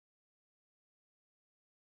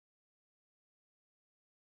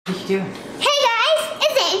What are you doing? Hey guys,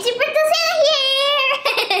 it's Nancy Santa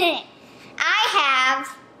here! I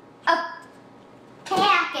have a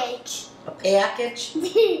package. A package?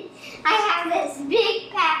 I have this big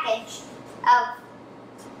package of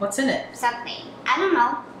What's in it? something. I don't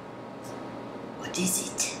know. What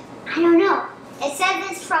is it? I don't know. It says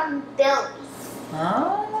it's from Billie.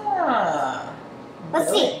 Ah. Let's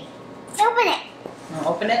see. Let's open it. Wanna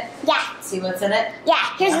open it? Yeah. See what's in it?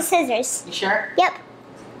 Yeah, here's the scissors. You sure? Yep.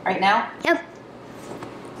 Right now? Yep.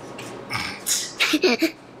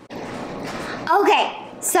 Okay,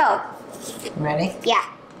 so. Ready? Yeah.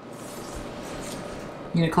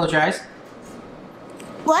 You gonna close your eyes?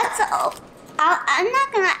 What's I'm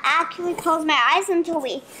not gonna actually close my eyes until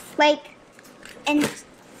we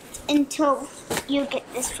until you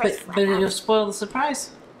get this first But one. it'll spoil the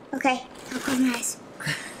surprise. Okay, I'll close my eyes.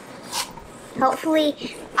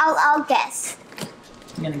 Hopefully, I'll guess.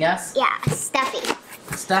 You gonna guess? Yeah, stuffy.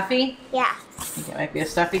 Stuffy? Yeah. I think it might be a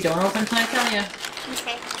stuffy. Don't open till I tell you.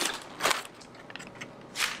 Okay.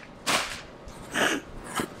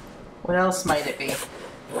 What else might it be?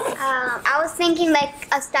 I was thinking like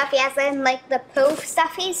a stuffy, as in like the poof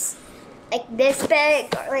stuffies, like this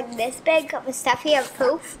big or like this big of a stuffy of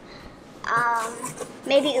poof.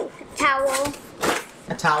 Maybe a towel.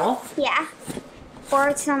 A towel? Yeah.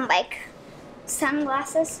 Or some like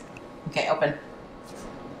sunglasses. Okay, open.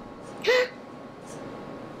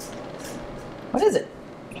 What is it?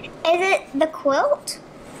 Is it the quilt?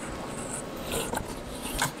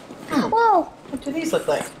 Whoa! What do these look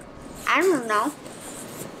like? I don't know.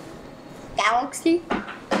 Galaxy?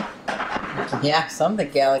 Yeah, something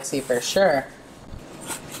galaxy for sure.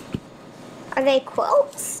 Are they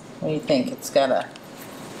quilts? What do you think? It's got a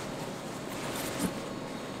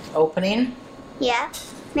opening? Yeah.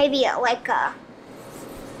 Maybe like a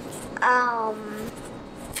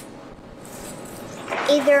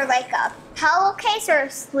either like a pillowcase or a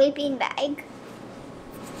sleeping bag.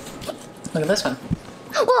 Look at this one.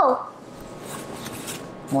 Whoa!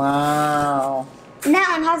 Wow. And that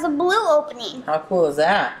one has a blue opening. How cool is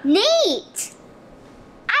that? Neat!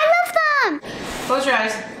 I love them! Close your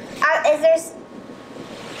eyes. Is there...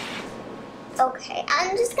 Okay,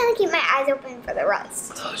 I'm just gonna keep my eyes open for the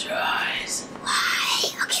rest. Close your eyes. Why?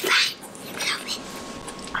 Okay, fine. You can open.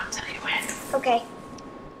 I'll tell you when. Okay.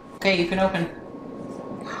 Okay, you can open.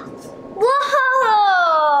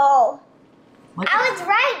 Whoa! Look I was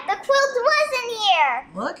right. The quilt was in here.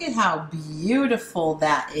 Look at how beautiful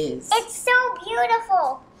that is. It's so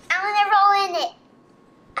beautiful. I'm gonna roll in it.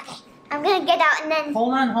 Okay, I'm gonna get out and then.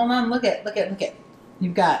 Hold on. Look at.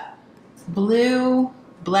 You've got blue,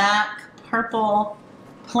 black, purple,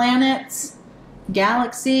 planets,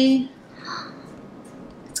 galaxy.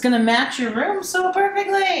 It's gonna match your room so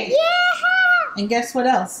perfectly. Yeah! And guess what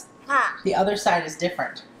else? Huh? The other side is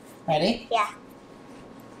different. Ready? Yeah.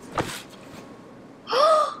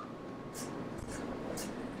 Oh,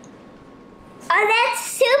 that's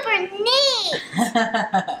super neat.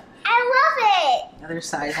 I love it. The other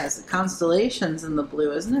side has the constellations in the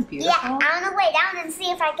blue. Isn't it beautiful? Yeah, I'm gonna lay down and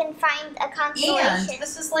see if I can find a constellation. And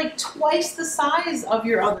this is like twice the size of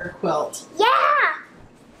your other quilt. Yeah.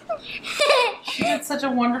 She did such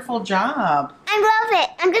a wonderful job. I love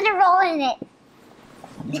it. I'm gonna roll in it.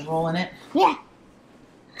 I'm gonna roll in it. Yeah.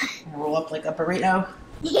 I'm gonna roll up like a burrito.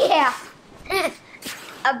 Yeah. A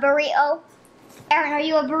burrito. Aaron, are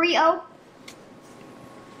you a burrito?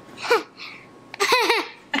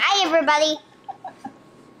 Hi, everybody.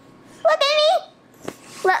 Look at me.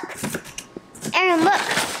 Look. Aaron, look.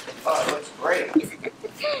 Oh, it looks great.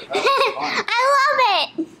 I love it.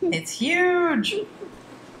 It's huge.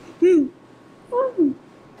 I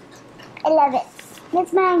love it.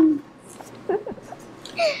 That's mine.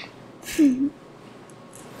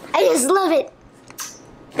 I just love it.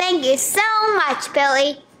 Thank you so much,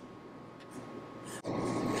 Billie.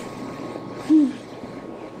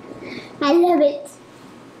 I love it.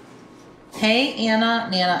 Hey, Anna,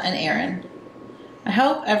 Nana, and Aaron. I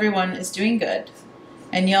hope everyone is doing good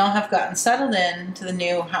and y'all have gotten settled in to the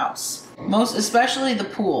new house. Most especially the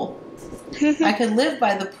pool. I could live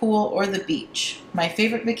by the pool or the beach. My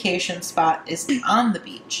favorite vacation spot is on the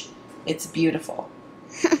beach. It's beautiful.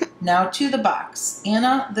 Now to the box.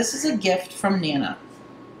 Anna, this is a gift from Nana.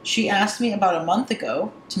 She asked me about a month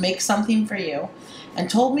ago to make something for you and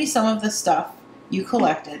told me some of the stuff you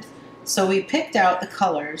collected. So we picked out the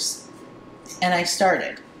colors and I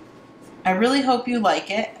started. I really hope you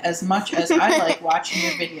like it as much as I like watching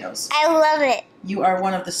your videos. I love it. You are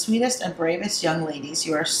one of the sweetest and bravest young ladies.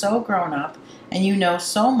 You are so grown up and you know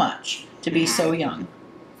so much to be so young.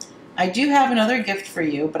 I do have another gift for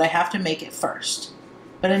you, but I have to make it first.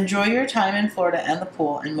 But enjoy your time in Florida and the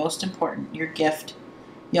pool, and most important, your gift.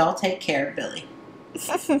 Y'all take care, Billy.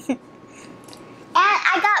 And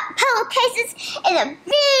I got pillowcases and a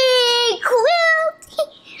big quilt.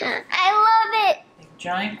 I love it. Big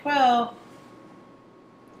giant quilt.